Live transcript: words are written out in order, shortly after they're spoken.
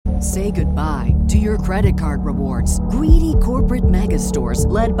Say goodbye to your credit card rewards. Greedy corporate mega stores,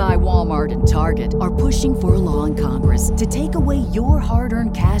 led by Walmart and Target, are pushing for a law in Congress to take away your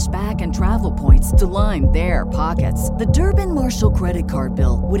hard-earned cash back and travel points to line their pockets. The Durbin-Marshall credit card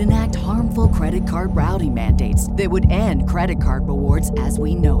bill would enact harmful credit card routing mandates that would end credit card rewards as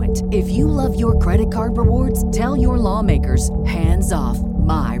we know it. If you love your credit card rewards, tell your lawmakers, hands off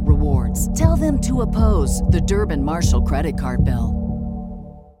my rewards. Tell them to oppose the Durbin-Marshall credit card bill.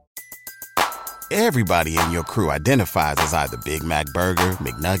 Everybody in your crew identifies as either Big Mac Burger,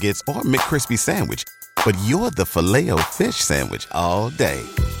 McNuggets, or McCrispy Sandwich. But you're the Filet-O-Fish Sandwich all day.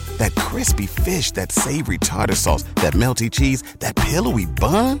 That crispy fish, that savory tartar sauce, that melty cheese, that pillowy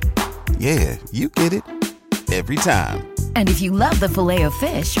bun. Yeah, you get it. Every time. And if you love the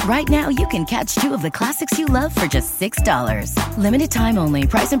Filet-O-Fish, right now you can catch two of the classics you love for just $6. Limited time only.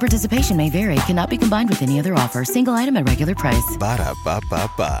 Price and participation may vary. Cannot be combined with any other offer. Single item at regular price.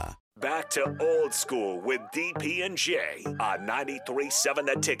 Ba-da-ba-ba-ba. Back to Old School with DP and J on 93.7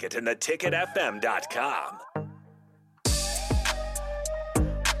 The Ticket and theticketfm.com.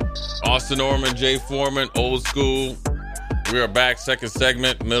 Austin Norman, Jay Foreman, Old School. We are back, second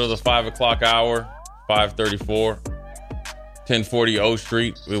segment, middle of the 5 o'clock hour, 5:34, 1040 O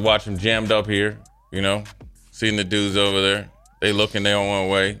Street. We watch them jammed up here, you know, seeing the dudes over there. They looking their own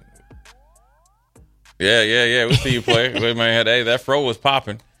way. Yeah. We see you play. Hey, that fro was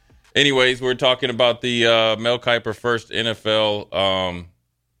popping. Anyways, we're talking about the Mel Kiper first NFL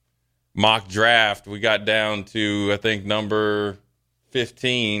mock draft. We got down to, I think, number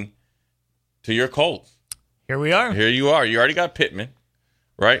 15 to your Colts. Here we are. Here you are. You already got Pittman,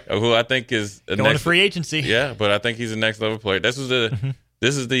 right? Who I think is going to free agency. Yeah, but I think he's the next level player. This is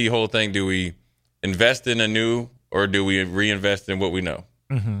the whole thing. Do we invest in a new or do we reinvest in what we know?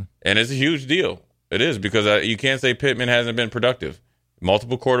 Mm-hmm. And it's a huge deal. It is because you can't say Pittman hasn't been productive.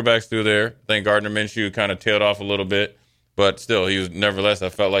 Multiple quarterbacks through there. I think Gardner Minshew kind of tailed off a little bit, but still, he was nevertheless. I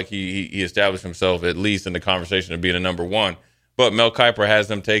felt like he established himself at least in the conversation of being a number one. But Mel Kiper has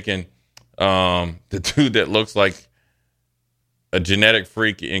them taking the dude that looks like a genetic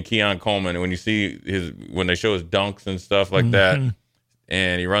freak in Keon Coleman. And when you see when they show his dunks and stuff like that,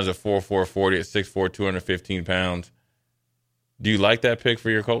 and he runs a 4.4 40 at 6'4", 215 pounds. Do you like that pick for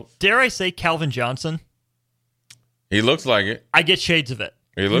your Colts? Dare I say Calvin Johnson? He looks like it. I get shades of it.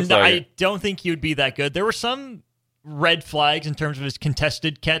 He looks like it. I don't think he would be that good. There were some red flags in terms of his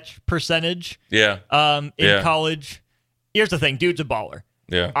contested catch percentage. Yeah. In college. Here's the thing. Dude's a baller.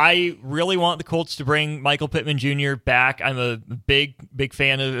 Yeah. I really want the Colts to bring Michael Pittman Jr. back. I'm a big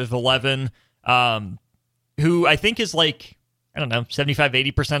fan of 11, who I think is like, I don't know, 75,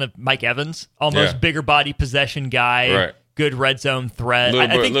 80% of Mike Evans. Almost bigger body possession guy. Right. Good red zone threat.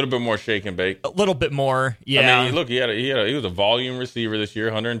 A little bit more shake and bake. A little bit more, yeah. I mean, look, he was a volume receiver this year,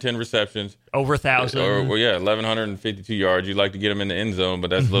 110 receptions. Over 1,000. 1,152 yards. You'd like to get him in the end zone, but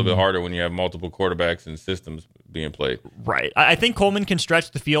that's a little bit harder when you have multiple quarterbacks and systems being played. Right. I think Coleman can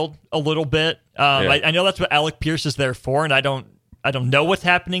stretch the field a little bit. I know that's what Alec Pierce is there for, and I don't know what's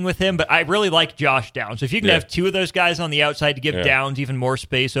happening with him, but I really like Josh Downs. So if you can have two of those guys on the outside to give Downs even more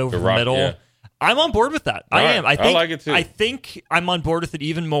space over the middle. Yeah. I'm on board with that. I am. I like it too. I think I'm on board with it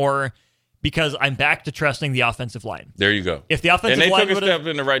even more because I'm back to trusting the offensive line. There you go. If the offensive line and they took a step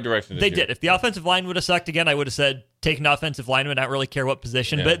in the right direction this year. They did. If the offensive line would have sucked again, I would have said take an offensive lineman. I don't really care what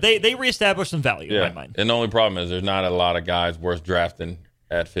position, but they reestablished some value in my mind. And the only problem is there's not a lot of guys worth drafting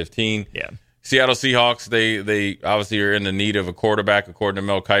at 15. Yeah. Seattle Seahawks, they obviously are in the need of a quarterback, according to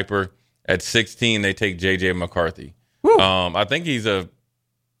Mel Kiper. At 16, they take J.J. McCarthy. I think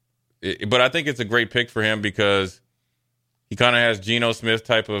but I think it's a great pick for him because he kind of has Geno Smith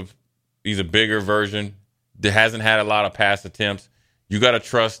type of, he's a bigger version that hasn't had a lot of pass attempts. You got to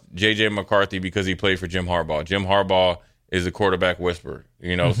trust J.J. McCarthy because he played for Jim Harbaugh. Jim Harbaugh is a quarterback whisperer,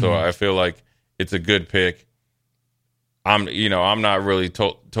 so I feel like it's a good pick. I'm not really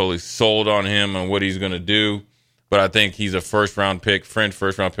totally sold on him and what he's going to do, but I think he's a first round pick.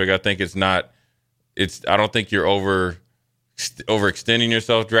 I think I don't think you're overextending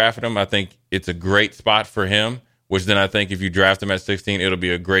yourself drafting him. I think it's a great spot for him, which then I think if you draft him at 16, it'll be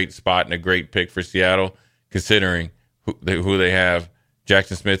a great spot and a great pick for Seattle, considering who they have,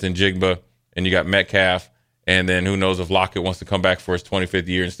 Jackson Smith and Jigba, and you got Metcalf, and then who knows if Lockett wants to come back for his 25th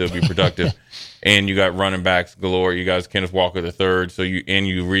year and still be productive. And you got running backs galore. You guys Kenneth Walker III. So you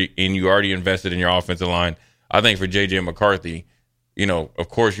already invested in your offensive line. I think for J.J. McCarthy, of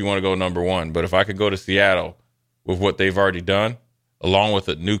course you want to go number one, but if I could go to Seattle with what they've already done, along with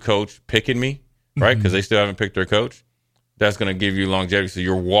a new coach picking me, right? Because they still haven't picked their coach. That's going to give you longevity. So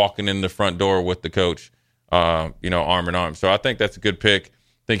you're walking in the front door with the coach, arm in arm. So I think that's a good pick.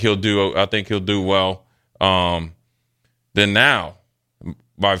 I think he'll do well. Then now,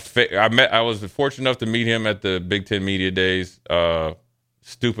 I was fortunate enough to meet him at the Big Ten Media Days.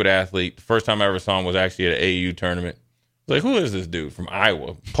 Stupid athlete. The first time I ever saw him was actually at an AAU tournament. Like, who is this dude from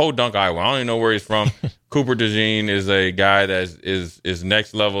Iowa? Podunk, Iowa. I don't even know where he's from. Cooper DeJean is a guy that is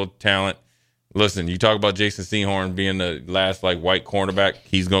next level talent. Listen, you talk about Jason Sehorn being the last white cornerback.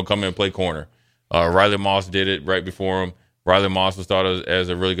 He's gonna come in and play corner. Riley Moss did it right before him. Riley Moss was thought of as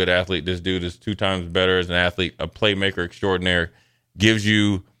a really good athlete. This dude is 2 times better as an athlete, a playmaker extraordinaire. Gives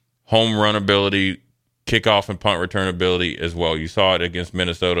you home run ability, kickoff and punt return ability as well. You saw it against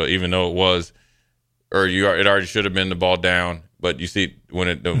Minnesota, even though it already should have been the ball down. But you see,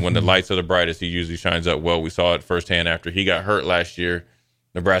 when the lights are the brightest, he usually shines up well. We saw it firsthand after he got hurt last year.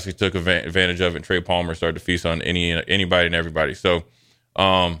 Nebraska took advantage of it, and Trey Palmer started to feast on anybody and everybody. So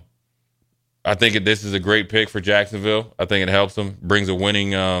I think this is a great pick for Jacksonville. I think it helps them, brings a winning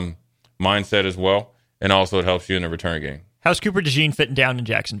mindset as well, and also it helps you in the return game. How's Cooper DeJean fitting down in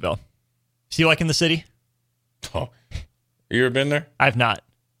Jacksonville? Is he liking the city? Oh, you ever been there? I've not.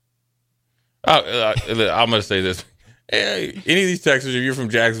 I'm going to say this. Any of these Texans, if you're from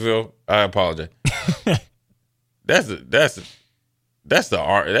Jacksonville, I apologize. That's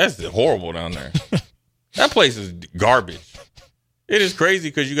horrible down there. That place is garbage. It is crazy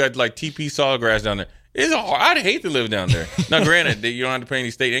because you got TP Sawgrass down there. I'd hate to live down there. Now, granted, you don't have to pay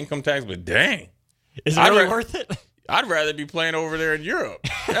any state income tax, but dang. Is it really worth it? I'd rather be playing over there in Europe.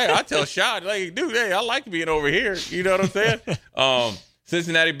 Hey, I tell Shad, dude, hey, I like being over here. You know what I'm saying?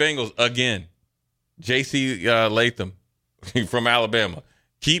 Cincinnati Bengals, again. J.C. Latham from Alabama.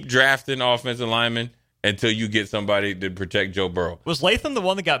 Keep drafting offensive linemen until you get somebody to protect Joe Burrow. Was Latham the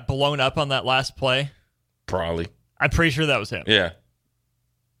one that got blown up on that last play? Probably. I'm pretty sure that was him. Yeah.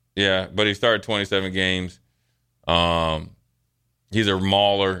 Yeah, but he started 27 games. He's a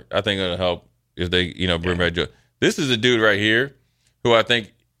mauler. I think it'll help if they, bring back Joe. This is a dude right here who I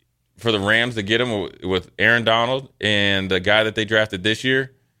think for the Rams to get him with Aaron Donald and the guy that they drafted this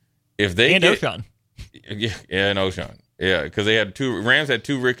year, if they O'Shawn. Yeah, and O'Shawn. Yeah, because Rams had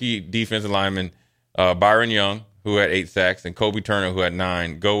 2 rookie defensive linemen, Byron Young, who had 8 sacks, and Kobe Turner, who had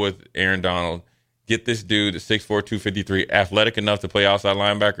 9. Go with Aaron Donald. Get this dude at 6'4", 253, athletic enough to play outside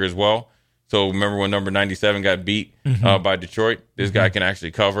linebacker as well. So remember when number 97 got beat by Detroit? This guy can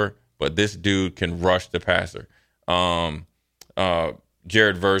actually cover, but this dude can rush the passer.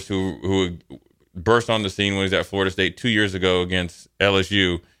 Jared Verse, who burst on the scene when he was at Florida State 2 years ago against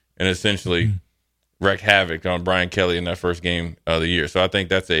LSU and essentially wreaked havoc on Brian Kelly in that first game of the year. So I think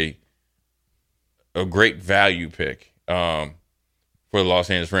that's a great value pick for the Los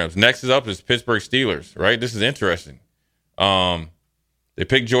Angeles Rams. Next is Pittsburgh Steelers, right? This is interesting. They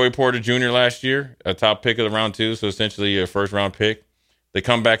picked Joey Porter Jr. last year, a top pick of the round 2, so essentially a first-round pick. They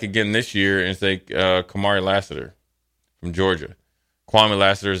come back again this year and take Kamari Lassiter from Georgia. Kwame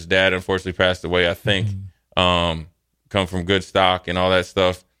Lassiter's dad unfortunately passed away, I think. Come from good stock and all that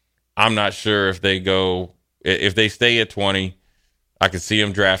stuff. I'm not sure if they stay at 20, I could see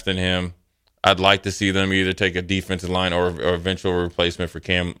them drafting him. I'd like to see them either take a defensive line or eventual replacement for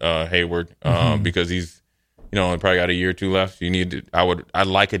Cam Hayward because he's, probably got a year or 2 left. I'd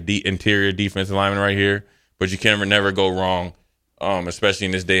like a interior defensive lineman right here, but you can never go wrong, especially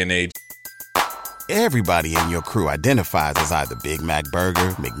in this day and age. Everybody in your crew identifies as either Big Mac Burger,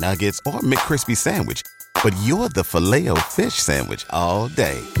 McNuggets, or McCrispy Sandwich. But you're the Filet-O-Fish Sandwich all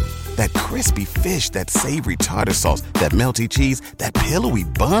day. That crispy fish, that savory tartar sauce, that melty cheese, that pillowy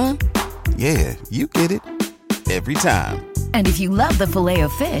bun. Yeah, you get it. Every time. And if you love the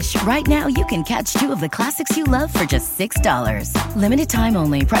Filet-O-Fish, right now you can catch 2 of the classics you love for just $6. Limited time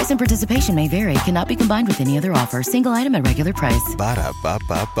only. Price and participation may vary. Cannot be combined with any other offer. Single item at regular price.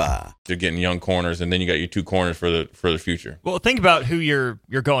 Ba-da-ba-ba-ba. You're getting young corners, and then you got your 2 corners for the future. Well, think about who you're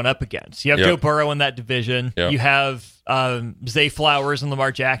going up against. You have Joe Burrow in that division. You have Zay Flowers and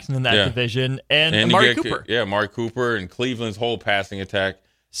Lamar Jackson in that division, and Amari Cooper. Yeah, Amari Cooper and Cleveland's whole passing attack.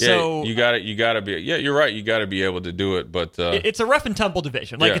 So you got to be. Yeah, you're right. You got to be able to do it, but it's a rough and tumble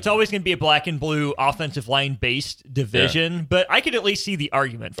division. It's always going to be a black and blue offensive line based division. Yeah. But I could at least see the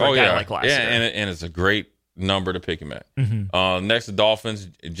argument for a guy like Lassiter. Yeah, and it's a great number to pick him at. Next, the Dolphins,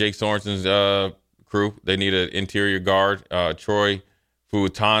 Jake Sorensen's crew. They need an interior guard. Troy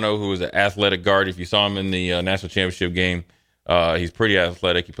Fuutano, who is an athletic guard. If you saw him in the national championship game, he's pretty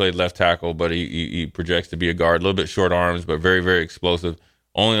athletic. He played left tackle, but he projects to be a guard. A little bit short arms, but very, very explosive.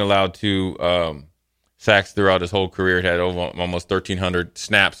 Only allowed 2 sacks throughout his whole career. Had almost 1,300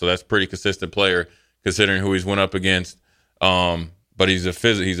 snaps, so that's a pretty consistent player considering who he's went up against. but he's a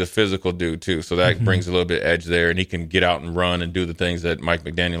physical dude too. So that brings a little bit of edge there, and he can get out and run and do the things that Mike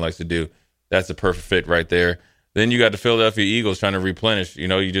McDaniel likes to do. That's a perfect fit right there. Then you got the Philadelphia Eagles trying to replenish.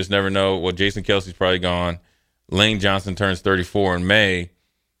 You just never know. Well, Jason Kelsey's probably gone. Lane Johnson turns 34 in May.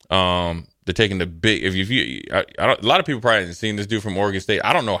 They're taking the big. A lot of people probably haven't seen this dude from Oregon State.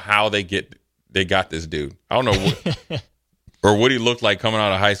 I don't know how they got this dude. I don't know what, or what he looked like coming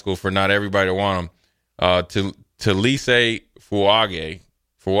out of high school for not everybody to want him. Talise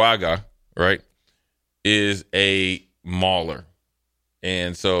Fuaga, right, is a mauler.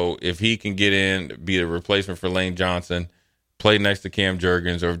 And so if he can get in, be the replacement for Lane Johnson, play next to Cam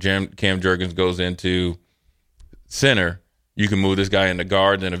Jurgens, or if Cam Jurgens goes into center, you can move this guy into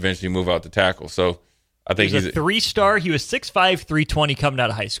guard and eventually move out to tackle. So I think he's a 3-star. He was 6'5", 320 coming out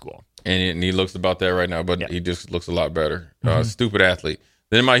of high school. And he looks about that right now, but he just looks a lot better. Stupid athlete.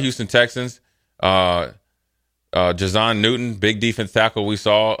 Then my Houston Texans, Jazon Newton, big defense tackle we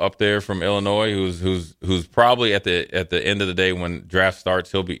saw up there from Illinois, who's probably at the end of the day when draft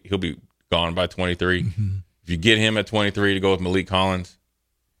starts, he'll be gone by 23. If you get him at 23 to go with Malik Collins,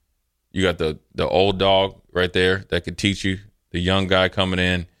 you got the old dog right there that could teach you. The young guy coming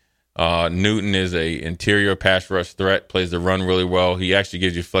in. Newton is a interior pass rush threat, plays the run really well. He actually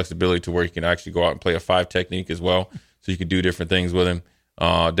gives you flexibility to where you can actually go out and play a 5 technique as well, so you can do different things with him.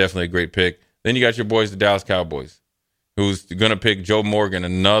 Definitely a great pick. Then you got your boys, the Dallas Cowboys, who's going to pick Joe Morgan,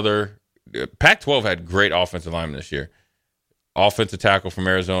 another. Pac-12 had great offensive linemen this year. Offensive tackle from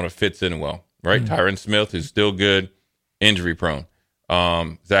Arizona fits in well, right? Tyron Smith, who's still good, injury prone.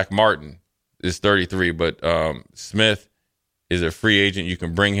 Zach Martin is 33, but Smith is a free agent. You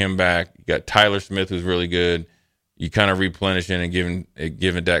can bring him back. You got Tyler Smith, who's really good. You kind of replenishing and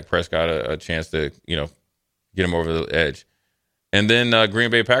giving Dak Prescott a chance to get him over the edge. And then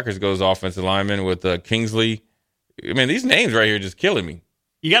Green Bay Packers goes offensive lineman with Kingsley. I mean, these names right here are just killing me.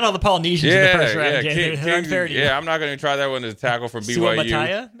 You got all the Polynesians in the first round. They're unfair to you. I'm not going to try that one as a tackle from BYU.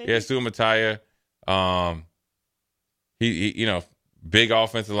 Suamataya, maybe? Yeah, Suamataya. He big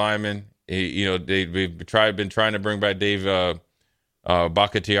offensive lineman. They've been trying to bring back Dave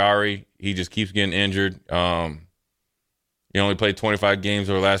Bakhtiari. He just keeps getting injured. He only played 25 games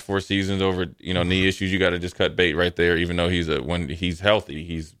over the last 4 seasons over, knee issues. You got to just cut bait right there, even though when he's healthy,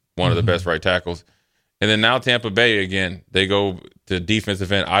 he's one of the best right tackles. And then now Tampa Bay again, they go to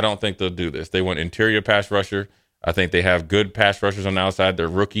defensive end. I don't think they'll do this. They want interior pass rusher. I think they have good pass rushers on the outside. Their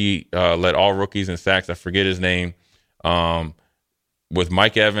rookie led all rookies in sacks. I forget his name. With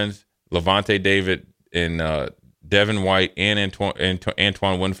Mike Evans, Levante David, and Devin White and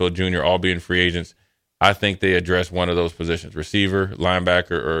Antoine Winfield Jr. all being free agents, I think they address one of those positions: receiver,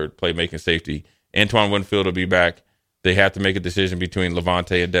 linebacker, or playmaking safety. Antoine Winfield will be back. They have to make a decision between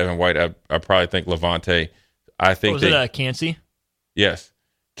Levante and Devin White. I probably think Levante. I think was it Cansey? Yes,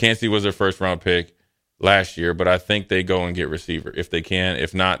 Cansey was their first round pick last year, but I think they go and get receiver if they can.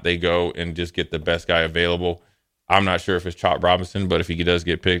 If not, they go and just get the best guy available. I'm not sure if it's Chop Robinson, but if he does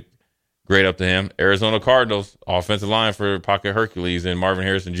get picked, great up to him. Arizona Cardinals, offensive line for Pocket Hercules and Marvin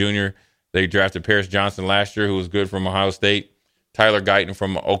Harrison Jr. They drafted Paris Johnson last year, who was good from Ohio State. Tyler Guyton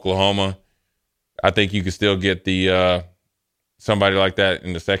from Oklahoma. I think you could still get the somebody like that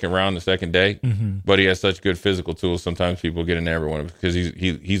in the second round, the second day. But he has such good physical tools. Sometimes people get in there every one because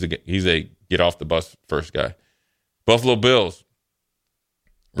he's a get off the bus first guy. Buffalo Bills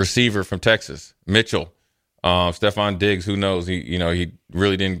receiver from Texas, Mitchell. Stephon Diggs, who knows? He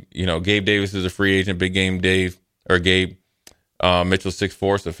really didn't. Gabe Davis is a free agent. Big game Dave or Gabe. Mitchell's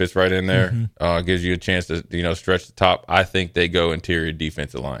 6'4", so fits right in there. Gives you a chance to stretch the top. I think they go interior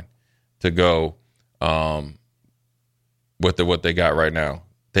defensive line to go with what they got right now.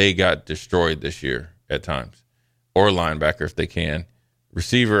 They got destroyed this year at times, or linebacker if they can.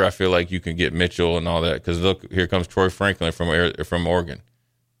 Receiver, I feel like you can get Mitchell and all that because look, here comes Troy Franklin from Oregon.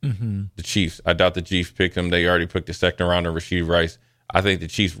 The Chiefs. I doubt the Chiefs picked him. They already picked the second round of Rashee Rice. I think the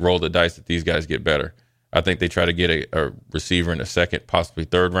Chiefs roll the dice that these guys get better. I think they try to get a receiver in the second, possibly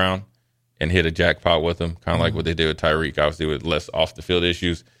third round, and hit a jackpot with them, kind of like what they did with Tyreek, obviously with less off-the-field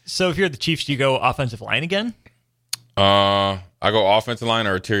issues. So if you're the Chiefs, do you go offensive line again? I go offensive line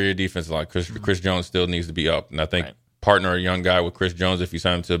or interior defensive line. Chris Jones still needs to be up, and I think partner a young guy with Chris Jones if you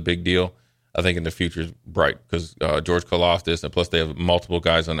sign him to a big deal. I think in the future is bright because George Karlaftis, and plus they have multiple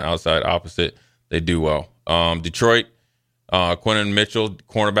guys on the outside opposite. They do well. Detroit, Quentin Mitchell,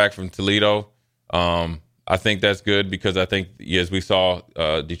 cornerback from Toledo. I think that's good because I think, as we saw,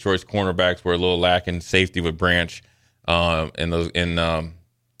 Detroit's cornerbacks were a little lacking. Safety with Branch and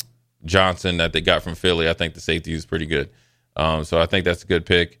Johnson that they got from Philly. I think the safety is pretty good. So I think that's a good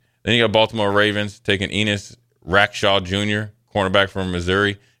pick. Then you got Baltimore Ravens taking Enos Rackshaw Jr., cornerback from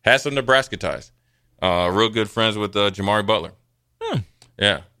Missouri. Has some Nebraska ties. Real good friends with Jamari Butler.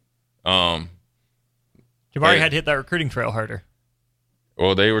 Yeah. Jamari had to hit that recruiting trail harder.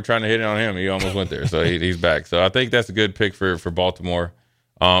 Well, they were trying to hit it on him. He almost went there, so he's back. So I think that's a good pick for Baltimore.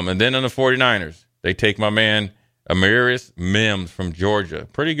 And then on the 49ers, they take my man Amarius Mims from Georgia.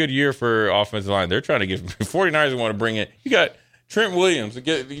 Pretty good year for offensive line. They're trying to get 49ers want to bring in. You got Trent Williams.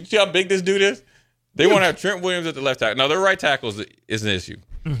 You see how big this dude is? They want to have Trent Williams at the left tackle. Now, their right tackle is an issue.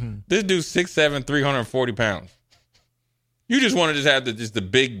 Mm-hmm. This dude's 6'7", 340 pounds. You just want to have the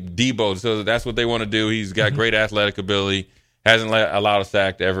big Debo, so that's what they want to do. He's got great athletic ability. Hasn't allowed a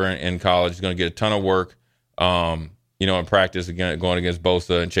sack ever in college. He's going to get a ton of work, in practice again, going against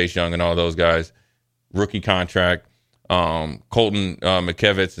Bosa and Chase Young and all those guys. Rookie contract. Colton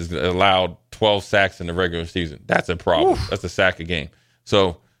McKevitz has allowed 12 sacks in the regular season. That's a problem. Oof. That's a sack a game.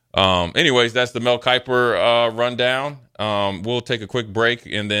 So, anyways, that's the Mel Kiper rundown. We'll take a quick break,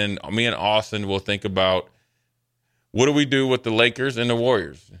 and then me and Austin will think about what do we do with the Lakers and the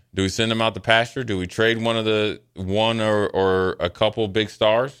Warriors? Do we send them out the pasture? Do we trade one or a couple big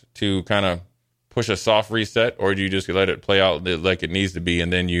stars to kind of push a soft reset, or do you just let it play out like it needs to be,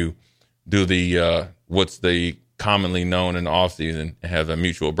 and then you do the what's the commonly known in the offseason and have a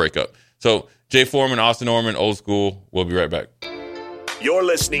mutual breakup? So Jay Foreman, Austin Orman, Old School. We'll be right back. You're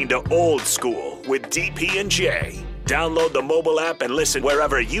listening to Old School with DP and J. Download the mobile app and listen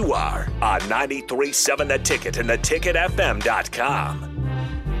wherever you are on 93.7 The Ticket and theticketfm.com.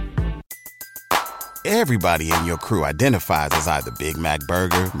 Everybody in your crew identifies as either Big Mac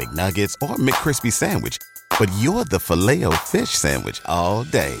Burger, McNuggets, or McCrispy Sandwich. But you're the Filet-O-Fish Sandwich all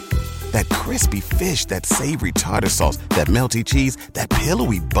day. That crispy fish, that savory tartar sauce, that melty cheese, that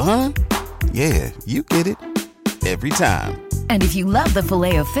pillowy bun. Yeah, you get it. Every time. And if you love the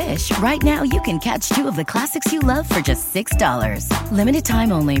Filet-O-Fish, right now you can catch two of the classics you love for just $6. Limited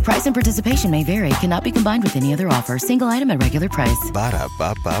time only. Price and participation may vary. Cannot be combined with any other offer. Single item at regular price.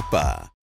 Ba-da-ba-ba-ba.